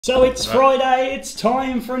So it's Friday, it's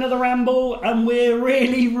time for another ramble, and we're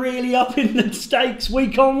really upping the stakes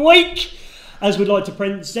week on week, as we'd like to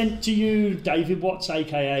present to you David Watts,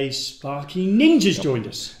 aka Sparkyninja's joined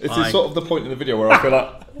us. This is sort of the point in the video where I feel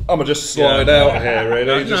like I'm gonna just slide out here,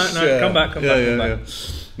 really. Come back.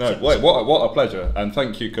 No, wait, what a pleasure, and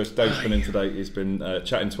thank you, because Dave's been in today. He's been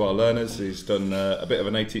chatting to our learners. He's done a bit of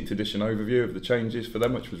an 18th edition overview of the changes for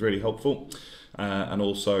them, which was really helpful. And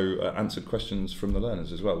also answered questions from the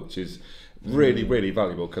learners as well, which is really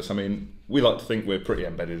valuable, because I mean, we like to think we're pretty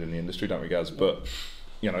embedded in the industry, don't we, Gaz? But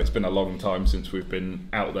you know, it's been a long time since we've been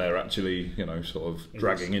out there actually, you know, sort of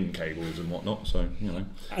dragging in cables and whatnot. So you know,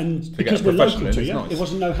 and because we're local to you, nice. It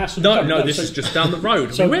wasn't no hassle. No, this is just down the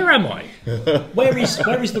road. So where am I? Where is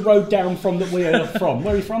the road down from that we're from?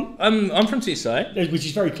 Where are you from? I'm from Teesside, which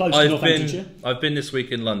is very close to Northamptonshire. I've been this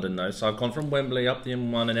week in London though, so I've gone from Wembley up the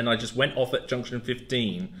M1, and then I just went off at junction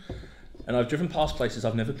 15, and I've driven past places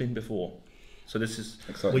I've never been before. So this is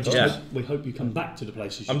exciting. We hope you come back to the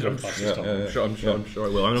places you've driven past this time. I'm sure I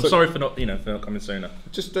will. And I'm sorry for not coming sooner.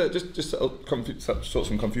 Just sort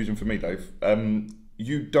some confusion for me, Dave.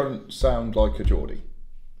 You don't sound like a Geordie.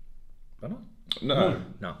 Am I?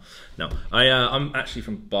 No. I'm actually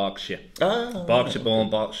from Berkshire. Berkshire born,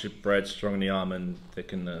 Berkshire bred, strong in the arm and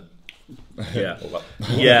thick in the. Yeah.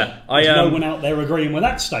 There's no one out there agreeing with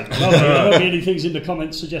that statement. There'll be any things in the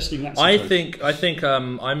comments suggesting that's I think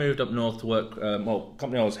I moved up north to work. The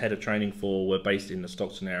company I was head of training for were based in the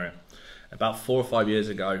Stockton area. About 4 or 5 years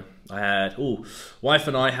ago, wife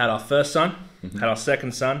and I had our first son, had our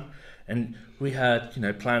second son, and we had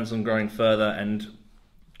plans on growing further and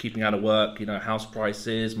keeping out of work. House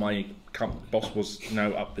prices. My boss was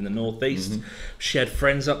up in the northeast. She had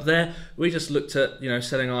friends up there. We just looked at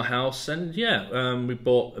selling our house, and we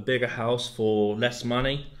bought a bigger house for less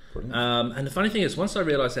money. And the funny thing is, once I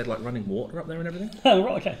realised they had like running water up there and everything, oh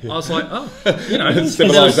right, okay, I was like,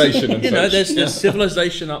 civilization. And there's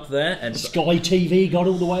civilization up there, and Sky TV got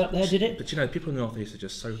all the way up there, did it? But people in the northeast are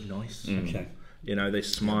just so nice. Okay. They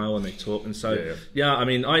smile and they talk, and so I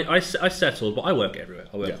mean, I settled, but I work everywhere.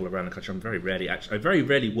 I work all around the country. I very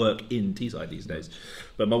rarely work in Teesside these days,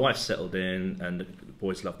 but my wife's settled in, and the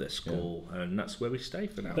boys love their school, and that's where we stay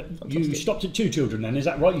for now. But you stopped at 2 children, then, is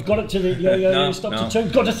that right? You got it to the at 2,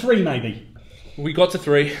 got to 3 maybe. We got to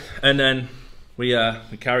 3, and then we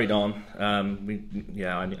carried on. I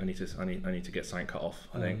need to get something cut off.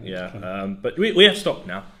 I think but we have stopped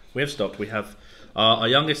now. We have stopped. We have our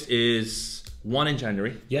youngest is 1 in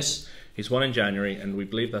January. Yes, he's 1 in January, and we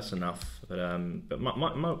believe that's enough. But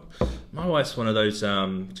my wife's one of those.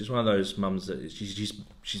 She's one of those mums that she's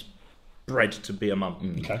bred to be a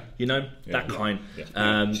mum. Okay, that kind.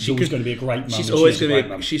 Yeah. She's always going to be a great mum. She's always going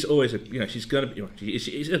to be. She's always she's going to be.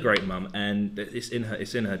 She's a great mum, and it's in her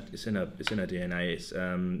DNA.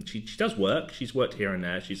 She does work. She's worked here and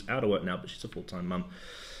there. She's out of work now, but she's a full-time mum.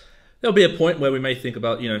 There'll be a point where we may think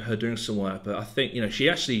about her doing some work, but I think she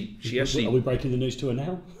actually. Are we breaking the news to her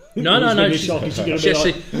now? No. David,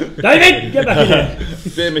 get back in there.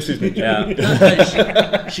 Dear Mrs. Ninja.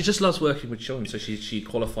 Yeah. She just loves working with children, so she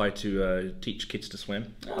qualified to teach kids to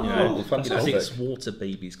swim. Fantastic. I think it's water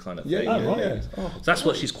babies kind of thing. Right. So that's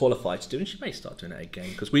what she's qualified to do, and she may start doing it again,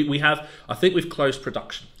 because we have. I think we've closed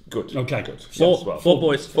production. Good. Okay. Good. Four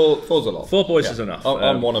boys. Four's a lot. 4 boys is enough.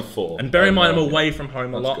 I'm one of 4. And bear in mind, I'm away from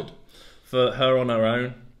home a lot. Good. For her on her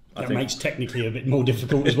own. That makes technically a bit more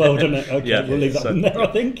difficult as well, doesn't it? Okay, we'll leave that in there, I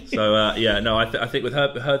think. So, I think with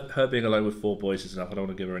her being alone with 4 boys is enough. I don't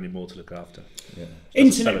want to give her any more to look after. Yeah.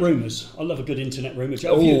 Internet rumours. I love a good internet rumour.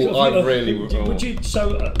 Would you?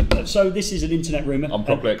 So this is an internet rumour. I'm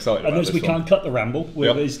probably excited about this. And we can't cut the ramble.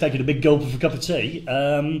 It's taking a big gulp of a cup of tea.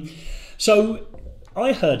 So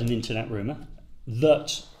I heard an internet rumour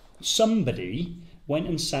that somebody went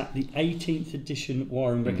and sat the 18th edition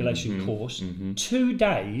wiring regulation course 2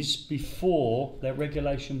 days before their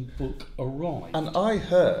regulation book arrived. And I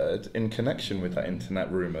heard, in connection with that internet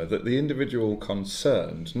rumour, that the individual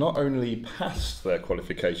concerned not only passed their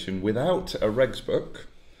qualification without a regs book,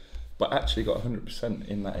 but actually got 100%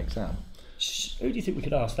 in that exam. Who do you think we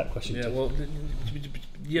could ask that question to? Well, but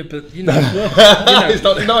He's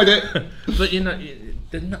not denied it.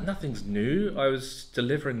 But nothing's new. I was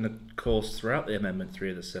delivering the course throughout the Amendment 3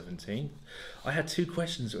 of the 17th. I had 2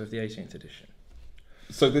 questions of the 18th edition.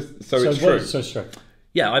 So it's true. So true.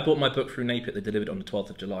 Yeah, I bought my book through Napier. They delivered on the 12th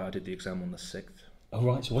of July. I did the exam on the 6th. Oh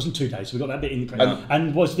right, so it wasn't 2 days. So we got that bit in the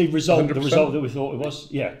and was the result 100%? The result that we thought it was?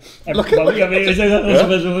 Yeah.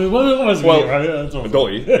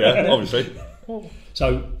 Obviously.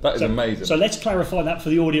 So that is amazing. So let's clarify that for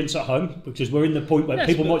the audience at home, because we're in the point where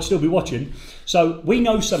people might still be watching. So we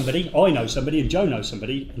know somebody, I know somebody, and Joe knows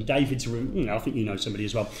somebody, and David's, I think you know somebody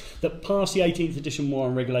as well, that passed the 18th edition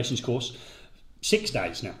Wiring Regulations course 6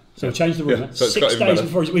 days now. So we changed the rumour. So 6 days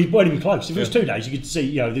before we weren't even close. If it was 2 days, you could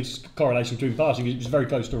see this correlation between passing. It was very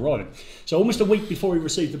close to arriving. So almost a week before he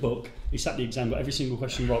received the book, he sat the exam, got every single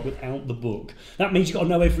question right without the book. That means you've got to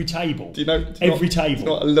know every table. Do you know every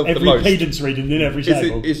table? I love every pedant's reading in every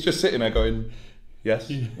table. He's just sitting there going,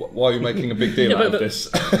 yes. Why are you making a big deal out of this?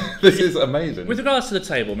 This is amazing. With regards to the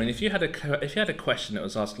table, I mean, if you had a question that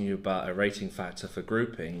was asking you about a rating factor for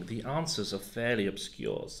grouping, the answers are fairly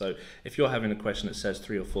obscure. So if you're having a question that says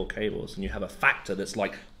 3 or 4 cables and you have a factor that's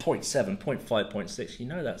like 0.7, 0.5, 0.6, you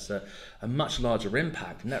know that's a much larger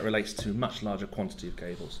impact, and that relates to a much larger quantity of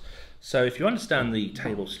cables. So if you understand the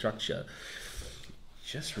table structure,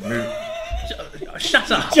 just remove. Shut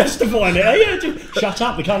up. Justifying it. Shut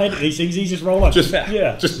up. We can't edit these things. These just roll on. Just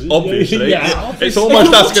obviously. It's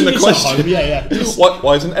almost asking the question.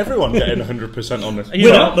 Why isn't everyone getting 100% on this?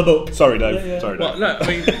 Without the book. Sorry, Dave. Sorry, Dave. Well, no, I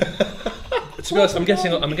mean, to be honest, I'm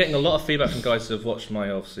getting a lot of feedback from guys who have watched my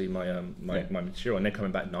material, and they're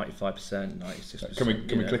coming back 95%, 96%.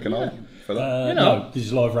 Can we click an eye for that? No, this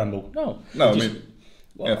is live Ramble. No, I mean.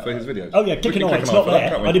 For his videos. Oh yeah, click an eye. It's not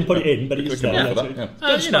there. I didn't put it in, but it's there. Go to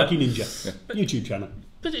Sparkyninja YouTube channel.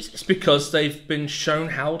 But it's because they've been shown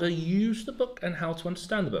how to use the book and how to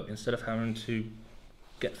understand the book instead of having to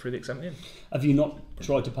get through the exam at the end. Have you not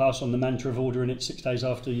tried to pass on the mantra of ordering it 6 days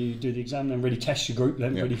after you do the exam, then really test your group,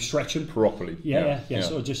 then really stretch them properly? Yeah.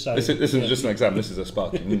 Sort of just say this isn't just an exam. This is a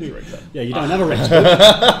Sparkyninja exam. Yeah, you don't have a rest book.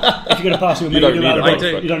 If you're going to pass it, you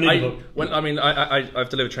don't need a book. I've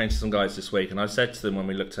delivered training to some guys this week, and I said to them when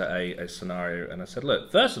we looked at a scenario, and I said,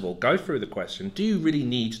 look, first of all, go through the question. Do you really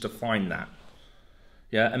need to find that?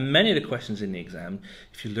 Yeah, and many of the questions in the exam,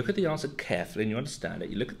 if you look at the answer carefully and you understand it,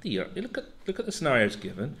 you look at the scenarios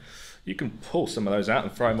given, you can pull some of those out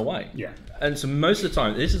and throw them away. Yeah. And so most of the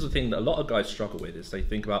time, this is the thing that a lot of guys struggle with, is they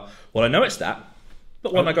think about, well, I know it's that,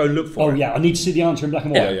 but when I go look for it... Oh, yeah, I need to see the answer in black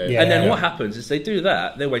and white. And then what happens is they do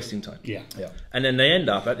that, they're wasting time. Yeah. And then they end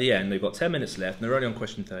up, at the end, they've got 10 minutes left, and they're only on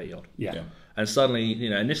question 30-odd. Yeah. And suddenly,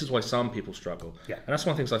 and this is why some people struggle. Yeah. And that's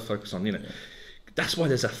one of the things I focus on, That's why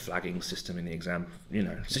there's a flagging system in the exam,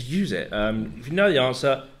 so use it. If you know the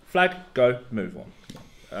answer, flag, go, move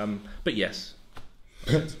on. But yes.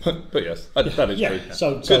 But yes, that is true.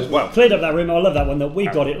 So cleared up that room. I love that one, that we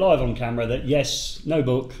got it live on camera, that yes, no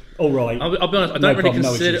book, all right. I'll be honest, I don't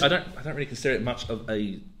really consider it much of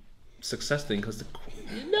a success thing, because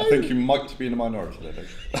I think you might be in the minority there.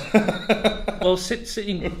 Well, I sat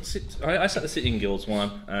the sitting guilds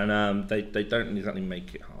one, and they don't exactly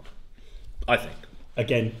make it hard, I think.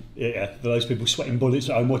 Again, for those people sweating bullets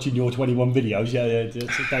at home watching your 21 videos,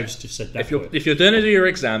 Dave's just said that. If you're going to do your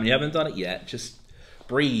exam and you haven't done it yet, just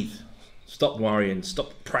breathe, stop worrying,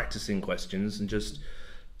 stop practicing questions, and just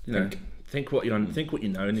think what you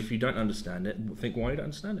know. And if you don't understand it, think why you don't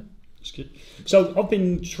understand it. That's good. So I've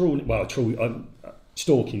been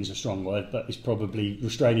stalking is a strong word, but it's probably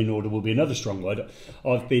restraining order will be another strong word.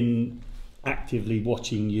 I've been actively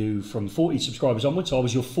watching you from 40 subscribers onwards. So I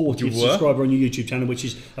was your 40th subscriber on your YouTube channel, which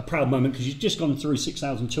is a proud moment, because you've just gone through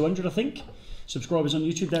 6,200, I think, subscribers on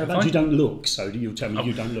YouTube thereabouts. You don't look, so you'll tell me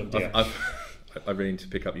you don't look, do you? I really need to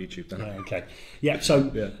pick up YouTube then. Okay. Yeah,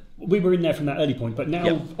 so we were in there from that early point, but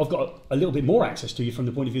now I've got a little bit more access to you from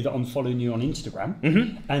the point of view that I'm following you on Instagram,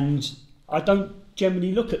 and I don't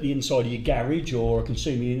generally look at the inside of your garage or a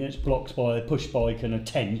consumer unit that's blocked by a push bike and a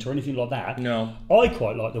tent or anything like that. No. I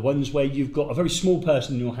quite like the ones where you've got a very small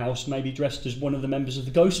person in your house, maybe dressed as one of the members of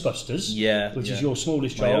the Ghostbusters, which is your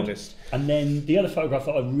smallest child. Youngest. And then the other photograph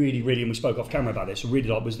that I really, and we spoke off camera about this, I really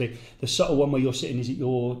like, was the subtle one where you're sitting, is it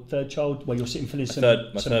your third child, where you're sitting filling some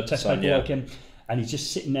test paperwork in? And he's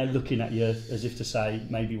just sitting there looking at you as if to say,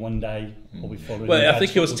 maybe one day I'll be following. Well, I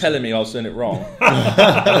think he was telling me I was doing it wrong.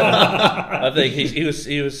 I think he was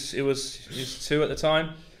 2 at the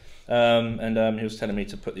time, and he was telling me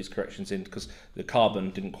to put these corrections in because the carbon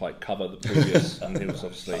didn't quite cover the previous, and he was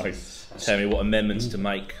obviously telling me what amendments to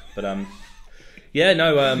make. But you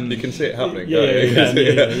can see it happening.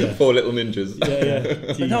 Yeah. 4 little ninjas.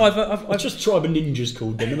 But no, I've just Tribe of Ninjas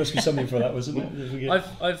called then. There must be something for that, wasn't it?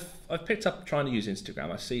 I've picked up trying to use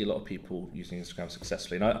Instagram. I see a lot of people using Instagram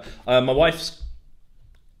successfully. And my wife's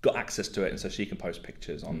got access to it, and so she can post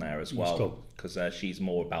pictures on there as well, because she's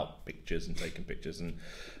more about pictures and taking pictures, and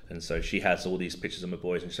so she has all these pictures of my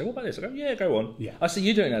boys, and she said, what about this? I go, yeah, go on. Yeah. I see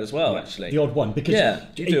you doing that as well, actually. The odd one, because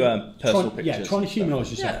you do personal pictures. Yeah, trying to humanise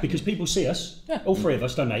yourself, because people see us, all three of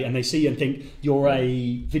us, don't they? And they see and think you're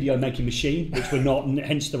a video making machine, which we're not, and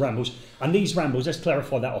hence the rambles. And these rambles, let's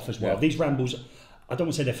clarify that off as well. These rambles, I don't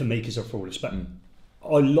want to say they're for me because they're for all of us, but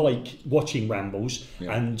I like watching rambles,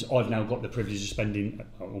 and I've now got the privilege of spending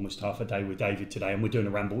almost half a day with David today, and we're doing a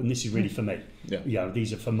ramble, and this is really for me. You know,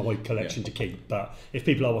 these are for my collection to keep. But if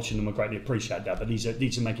people are watching them, I greatly appreciate that. But these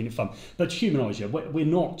are making it fun. But to humanise you,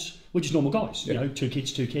 we're just normal guys. You know, two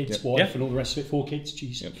kids, wife, and all the rest of it. 4 kids,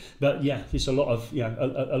 jeez. But there's a lot of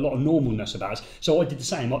a lot of normalness about us. So I did the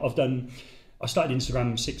same. I started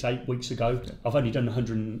Instagram 6-8 weeks ago. I've only done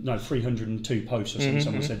 302 posts or something.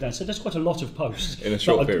 Someone said that. So that's quite a lot of posts in a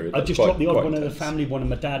short period. I just dropped the odd one of the family, one of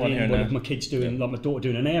my dad, one of my kids doing, like my daughter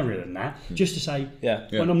doing an area and that, just to say,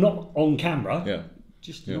 when I'm not on camera.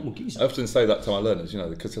 Just normal geezer. I often say that to my learners,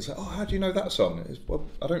 because they say, "Oh, how do you know that song?" Well,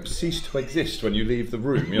 I don't cease to exist when you leave the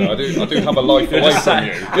room. I do have a life away from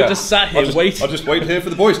you. You're just sat here waiting. I'll just wait here for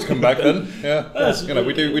the boys to come back. Then,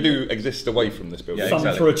 we do exist away from this building.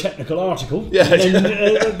 Fun for a technical article.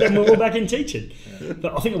 Then we're all back in teaching.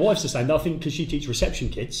 But I think the wife's the same. I think because she teaches reception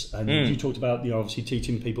kids, and you talked about obviously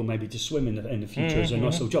teaching people maybe to swim in the future as a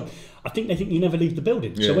nice little job. I think they think you never leave the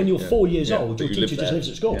building. So when you're 4 years old, your teacher just lives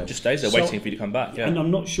at school. Just stays there waiting for you to come back. And I'm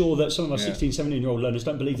not sure that some of our 16, 17-year-old learners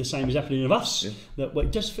don't believe the same is happening of us. That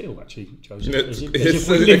it does feel, actually, Joseph, as if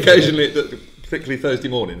we live occasionally, particularly Thursday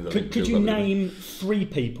mornings. Could you name 3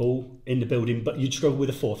 people in the building, but you'd struggle with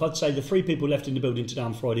a 4th? I'd say the 3 people left in the building today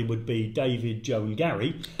on Friday would be David, Joe and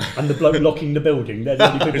Gary, and the bloke locking the building. They're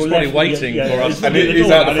the only people who's left. Probably waiting for us. And he's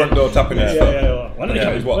out the front door tapping his foot. When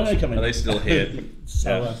are they coming? Are they still here?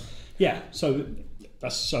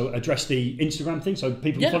 So address the Instagram thing. So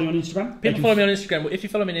people follow you on Instagram. People follow me on Instagram. If you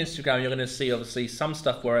follow me on Instagram, you're going to see obviously some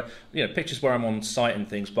stuff where pictures where I'm on site and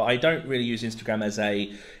things. But I don't really use Instagram as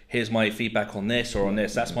here's my feedback on this or on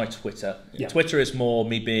this. That's my Twitter. Twitter is more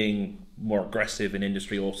me being more aggressive in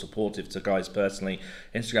industry or supportive to guys personally.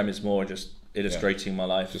 Instagram is more just illustrating my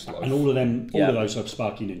life. And all of those are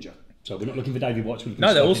Sparkyninja. So we're not looking for David Watts.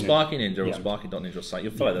 No, they're all Sparkyninja or Sparky.ninja site.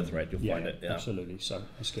 You'll follow the thread, you'll find it. Absolutely. So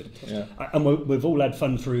that's good. And we've all had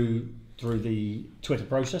fun through the Twitter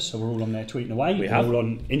process. So we're all on there tweeting away. We're all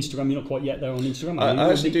on Instagram. You're not quite yet there on Instagram.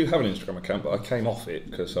 I actually do have an Instagram account, but I came off it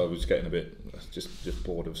because I was getting a bit just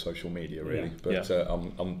bored of social media, really. But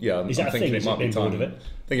I'm thinking it might be time. I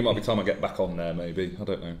think it might be time I get back on there. Maybe I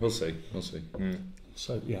don't know. We'll see.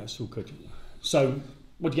 So it's all good. So.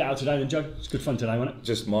 What did you get out today then, Joe? It's good fun today, wasn't it?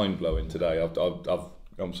 Just mind-blowing today.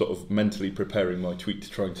 I'm sort of mentally preparing my tweet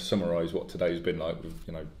to trying to summarise what today's been like with,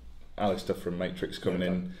 Alistair from Matrix coming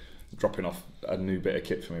in, dropping off a new bit of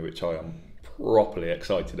kit for me, which I am properly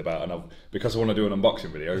excited about. And because I want to do an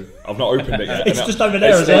unboxing video, I've not opened it yet. It's just over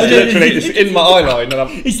there as well. It's in my eye line. And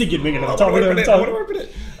he's thinking we're going to I want to open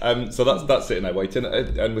it. So that's sitting there waiting.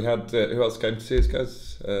 And we had, who else came to see us, guys?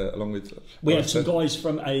 Along with we had some guys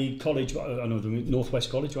from a college, I know the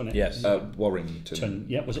Northwest College, wasn't it? Yes. Warrington.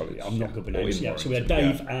 Was College. it? I'm not good with names. So we had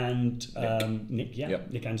Dave and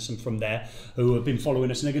Nick Anderson from there, who have been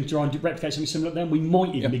following us, and they're going to try and replicate something similar to them. We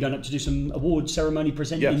might even be going up to do some award ceremony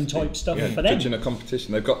presenting type stuff for them. Teaching a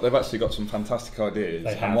competition. They've actually got some fantastic ideas.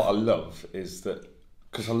 And what I love is that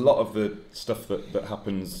because a lot of the stuff that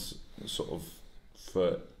happens sort of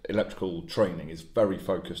for electrical training is very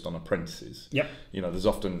focused on apprentices. There's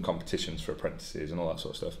often competitions for apprentices and all that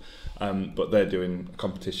sort of stuff, but they're doing a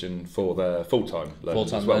competition for their full-time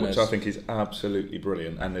learners as well, which I think is absolutely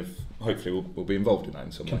brilliant, and they've hopefully will be involved in that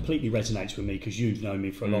in some way. Completely resonates with me because you've known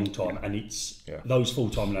me for a long time, and it's those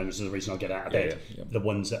full-time learners are the reason I get out of bed. The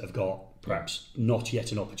ones that have got perhaps not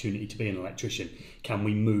yet an opportunity to be an electrician. Can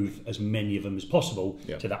we move as many of them as possible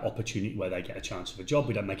to that opportunity where they get a chance of a job?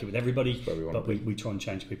 We don't make it with everybody, but we try and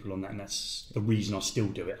change people on that, and that's the reason I still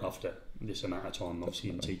do it after this amount of time,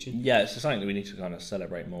 obviously, in teaching. Yeah, it's something that we need to kind of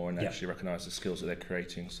celebrate more and actually recognise the skills that they're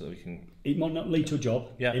creating so that we can... It might not lead to a job,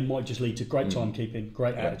 it might just lead to great timekeeping,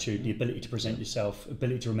 great attitude, the ability to present yourself,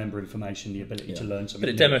 ability to remember information, the ability to learn something. But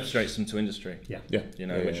it demonstrates them to industry,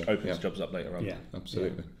 which opens yeah. jobs up later on. Yeah,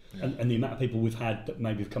 absolutely. And the amount of people we've had that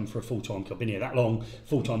maybe have come for a full-time, I've been here that long,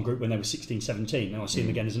 full-time group when they were 16, 17, now I see them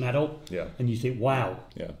again as an adult, and you think, wow,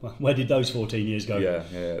 where did those 14 years go?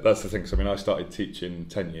 That's the thing. So, I started teaching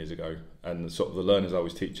 10 years ago, and sort of the learners I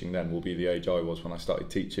was teaching then will be the age I was when I started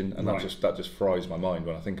teaching, and that just fries my mind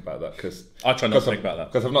when I think about that, because I try not to think about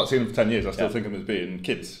that. Because I've not seen them for 10 years, I still think of them as being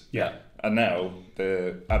kids. And now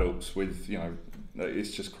they're adults with,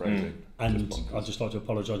 It's just crazy. And I'd just like to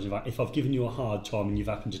apologise if I've given you a hard time and you've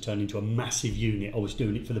happened to turn into a massive unit. I was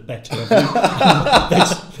doing it for the better of you.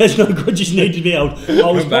 there's no grudges needed to be held.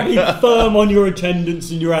 I was probably firm on your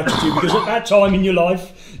attendance and your attitude, because at that time in your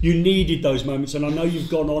life you needed those moments, and I know you've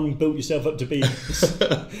gone on and built yourself up to be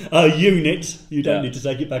a unit. You don't need to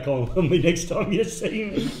take it back on me next time you see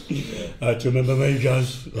me. To remember me,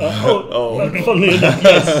 guys. Funnily enough,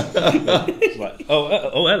 yes. It's like,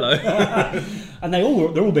 oh, hello. And they're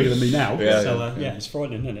all bigger than me now. It's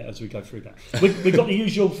frightening, isn't it, as we go through that. We've got the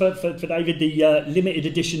usual for David, the limited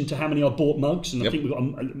edition to how many I bought mugs, and I think we've got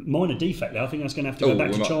a minor defect there. I think that's going to have to go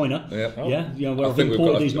back to China. Where I've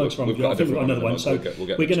imported these mugs from. I think we've got another one. So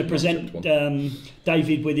we're going to present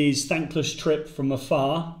David with his thankless trip from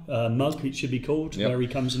afar mug, it should be called, where he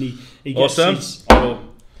comes and he gets his... I will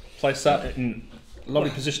place that in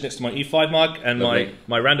lovely position next to my E5 mug and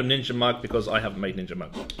my random Ninja mug, because I haven't made Ninja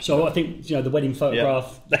mug. So I think the wedding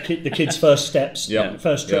photograph, the kids' first steps,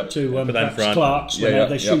 first trip to Clark's, when they have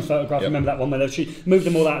their shoe photograph. Remember that one where they move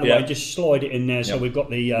them all out of the way, just slide it in there. So we've got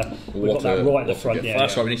the we've got that right at the front.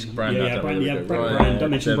 That's right. We need some brand. Brand.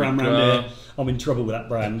 Don't mention brand round here. I'm in trouble with that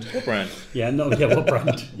brand. What brand? What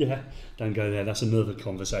brand? Don't go there. That's another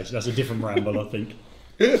conversation. That's a different ramble, I think.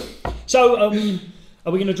 So.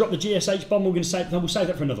 Are we going to drop the GSH bomb? We'll save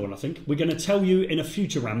that for another one, I think. We're going to tell you in a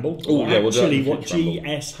future ramble what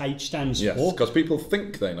GSH stands for. Because people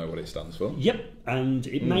think they know what it stands for. Yep, and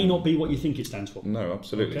it may not be what you think it stands for. No,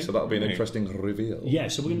 absolutely. Okay. So that'll be an interesting reveal. Yeah,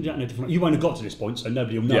 so we're going to do that in a different... You won't have got to this point, so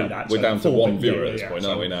nobody will know that. We're down to one viewer at this point,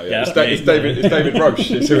 aren't we now? It's David Roche,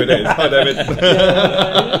 is who it is. Hi,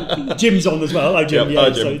 David. Jim's on as well. Hello, Jim. Hi,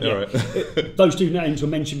 Jim. All right. Those two names were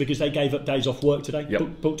mentioned because they gave up days off work today.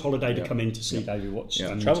 Booked holiday to come in to see David Watts.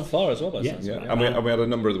 Travel far as well. And we had a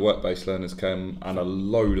number of the work-based learners come, and a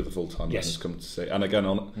load of the full-time learners come to see. And again,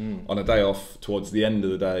 on a day off towards the end of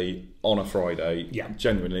the day on a Friday,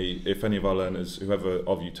 genuinely, if any of our learners, whoever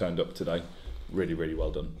of you turned up today, really, really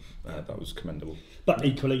well done. That was commendable. But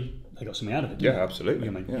equally, they got something out of it. Yeah, absolutely.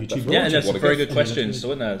 And there's some very good questions,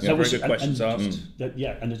 weren't there? Some very good questions asked.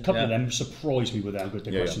 And a couple of them surprised me with how good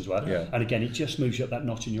the questions were. And again, it just moves you up that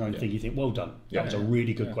notch in your own thing. You think, well done. That was a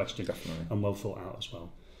really good question. Definitely. And well thought out as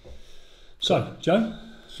well. So, Joe?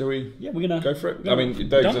 Shall we we're gonna go for it? I mean,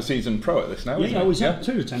 Dave's a seasoned pro at this now, isn't he? He's had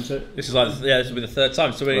 2 attempts at it. This will be the 3rd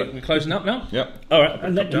time, so we're closing up now? Yep. All right.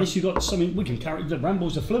 Unless you've got something, we can carry, the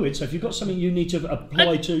rambles are fluid, so if you've got something you need to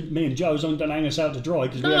apply to me and Joe, don't hang us out to dry.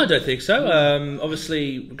 No, I don't think so.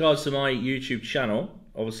 Obviously, regards to my YouTube channel,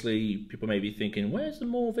 obviously, people may be thinking, where's the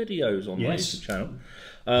more videos on my YouTube channel?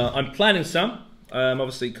 I'm planning some,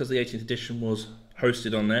 obviously, because the 18th edition was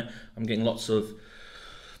hosted on there. I'm getting lots of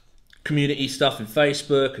community stuff in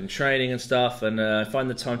Facebook and training and stuff, and I find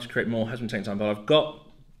the time to create more has been taking time, but I'm going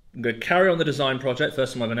to carry on the design project.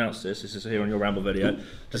 First time I've announced this is here on your Ramble video.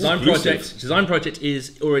 Design project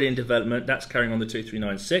is already in development. That's carrying on the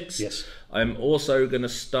 2396. Yes. I'm also going to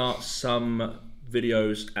start some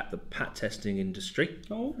videos at the pat testing industry.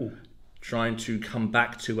 Trying to come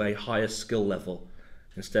back to a higher skill level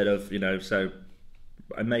instead of, so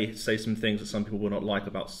I may say some things that some people will not like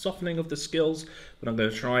about softening of the skills, but I'm going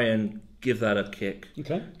to try and give that a kick.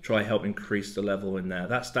 Okay. Try help increase the level in there.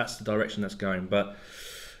 That's the direction that's going. But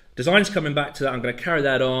design's coming back to that. I'm going to carry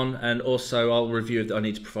that on, and also I'll review that I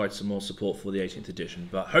need to provide some more support for the 18th edition.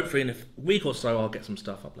 But hopefully in a week or so I'll get some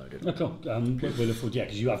stuff uploaded. Oh, cool. We look forward,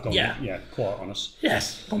 because you have gone quiet on us.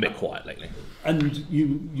 Yes, gone a bit quiet lately. And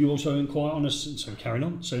you also went quiet on us, so carrying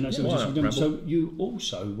on. So you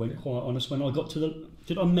also went quiet on us when I got to the...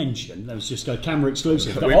 Did I mention, that was just a camera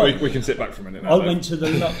exclusive, we can sit back for a minute now. I went to the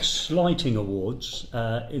Lux Lighting Awards,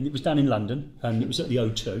 it was down in London, and it was at the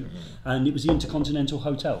O2, and it was the Intercontinental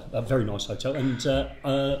Hotel, a very nice hotel, and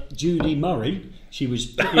Judy Murray, she was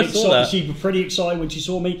pretty excited when she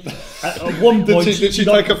saw me. At one point, did she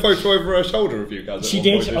take a photo over her shoulder of you guys? She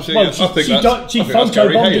did. She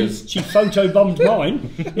photobombed mine.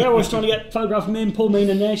 I was trying to get a photograph of me and Paul Mean,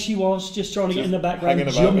 and there she was, just trying to get in the background,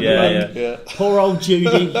 jumping around. Poor old Judy.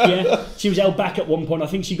 She was held back at one point. I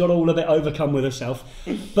think she got all a bit overcome with herself.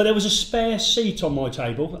 But there was a spare seat on my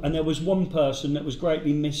table, and there was one person that was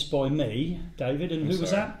greatly missed by me, David, and who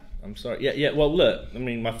was that? I'm sorry. Yeah. Well, look. I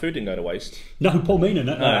mean, my food didn't go to waste. No, Paul Meaner,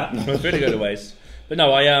 my food didn't go to waste. But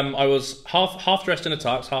no, I was half dressed in a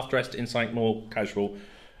tux, half dressed in something more casual,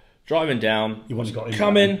 driving down. You once got in.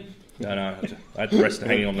 Come in. No. I had the rest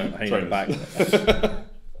hanging on the back.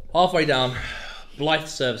 Halfway down, Blythe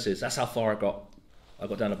Services. That's how far I got. I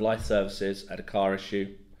got down to Blythe Services. I had a car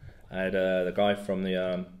issue. I had the guy from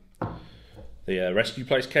the rescue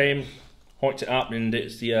place came. hoiked it up, and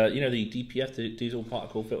it's the you know, the DPF, the diesel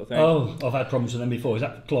particle filter thing. Oh, I've had problems with them before. Is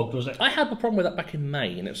that clogged, was it? I had a problem with that back in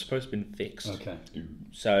May, and it was supposed to have been fixed. Okay.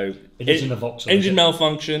 So It is in the Vauxhall. engine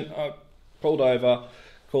malfunction. I pulled over,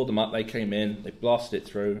 called them up. They came in, they blasted it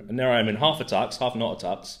through, and there I am in half a tux, half not a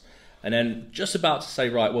tux. And then just about to say,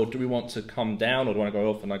 right, well, do we want to come down or do I want to go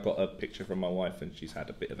off? And I got a picture from my wife, and she's had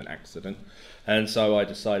a bit of an accident. And so I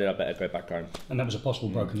decided I better go back home. And that was a possible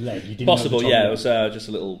broken leg. You didn't Possible, know yeah. It was just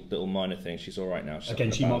a little minor thing. She's all right now. Again,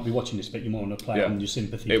 she might be watching this, but you might want to play on your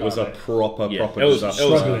sympathy. It was a proper disaster.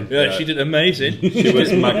 struggling. Yeah, she did amazing. She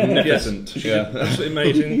was magnificent. Yeah, absolutely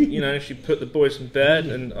amazing. You know, she put the boys in bed,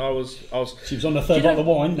 and I was. She was on the third bottle of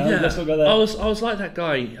wine. No, let's not go there. I was like that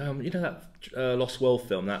guy. You know that Lost World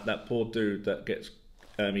film, that poor dude that gets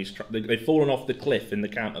they've fallen off the cliff in the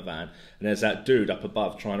camper van, and there's that dude up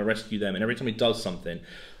above trying to rescue them, and every time he does something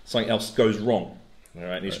else goes wrong. All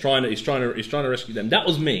right, and he's trying to rescue them. That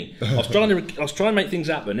was me. I was trying to make things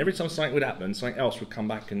happen. Every time something would happen, something else would come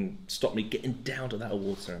back and stop me getting down to that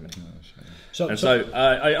award ceremony. So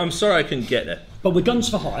I'm sorry I couldn't get there. But we're guns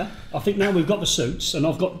for hire. I think now we've got the suits, and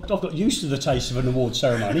I've got used to the taste of an award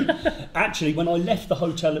ceremony. Actually, when I left the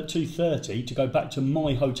hotel at 2:30 to go back to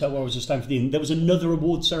my hotel where I was staying for the inn, there was another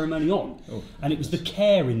award ceremony on, and it was the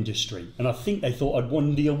care industry, and I think they thought I'd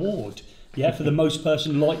won the award. Yeah, for the most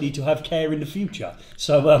person likely to have care in the future.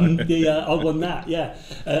 So I won that. Yeah,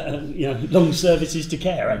 long services to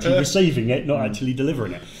care, actually receiving it, not actually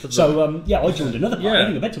delivering it. So I joined another party. I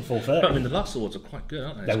think I bet till 4:30. But I mean, the last awards are quite good,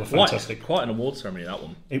 aren't they? They were fantastic. Quite an award ceremony, that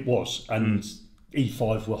one. It was, and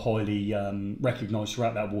E5 were highly recognised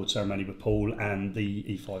throughout that award ceremony with Paul and the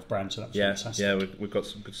E5 brand. So that's fantastic. Yeah, we've got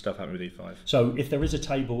some good stuff happening with E5. So if there is a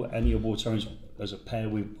table at any award ceremonies as a pair,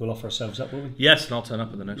 we'll offer ourselves up, will we? Yes, and I'll turn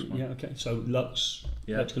up at the next one. Yeah, okay. So Lux,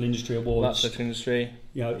 Electrical Industry Awards. Lux Electrical Industry.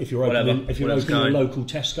 You know, if you're opening a local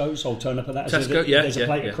Tesco's, I'll turn up at that. Tesco, there's a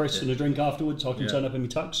plate of crisps and a drink afterwards. I can turn up in my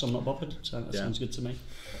tux. I'm not bothered. So that sounds good to me.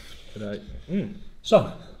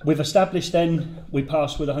 So we've established then we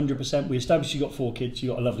passed with 100%. We established you got 4 kids. You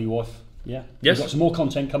got a lovely wife. Yeah. Yes. We've got some more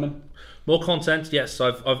content coming. More content. Yes.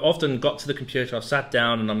 I've often got to the computer. I've sat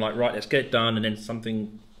down and I'm like, right, let's get it done, and then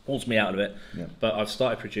something pulls me out of it. Yeah. But I've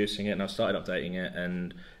started producing it and I've started updating it,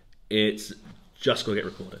 and it's just got to get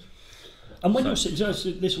recorded. And when you're sitting,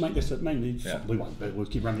 this will make this mainly. We won't. We'll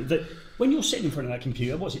keep rambling. When you're sitting in front of that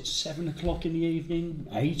computer, what's it? 7 o'clock in the evening,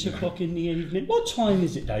 8 o'clock in the evening. What time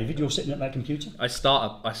is it, David? You're sitting at that computer.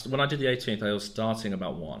 When I did the 18th, I was starting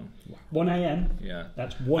about 1. 1 a.m. Yeah,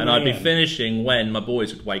 that's 1 and a.m. I'd be finishing when my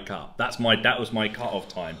boys would wake up. That was my cut-off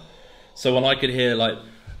time. So when I could hear like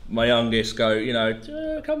my youngest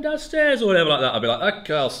go, come downstairs or whatever like that, I'd be like,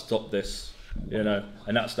 okay, I'll stop this, and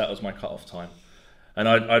that was my cut-off time. And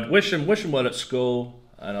I'd wish them well at school,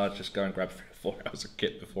 and I'd just go and grab 3 or 4 hours of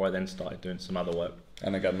kit before I then started doing some other work.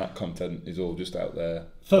 And again, that content is all just out there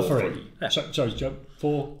for free. Yeah. Sorry, Joe.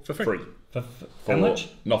 For free. For how much?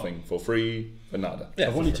 Nothing. For free, for nada. Yeah,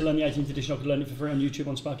 if I wanted to learn the 18th edition, I could learn it for free on YouTube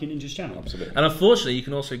on Sparkyninja's channel. Absolutely. And unfortunately, you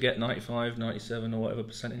can also get 95, 97 or whatever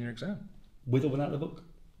 % in your exam. With or without the book?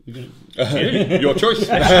 Your choice.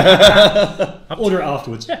 Order it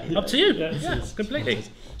afterwards. Yeah, up to you. Yeah, completely.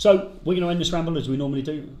 So we're going to end this ramble as we normally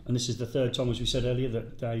do, and this is the 3rd time, as we said earlier,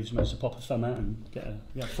 that Dave's managed to pop a thumb out and get a.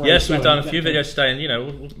 Yes, we've done a few videos today,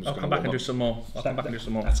 and I'll come back and do some more.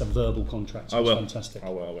 That's a verbal contract. So I will. Fantastic. I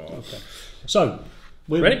will. Okay. So.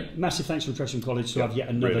 We're ready? Massive thanks from Tresham College to have yet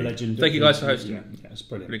another legend. Thank you guys for hosting. Yeah, it's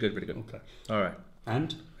brilliant. Really good. Okay. All right.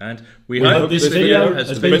 And we hope this video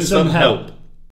has been some help.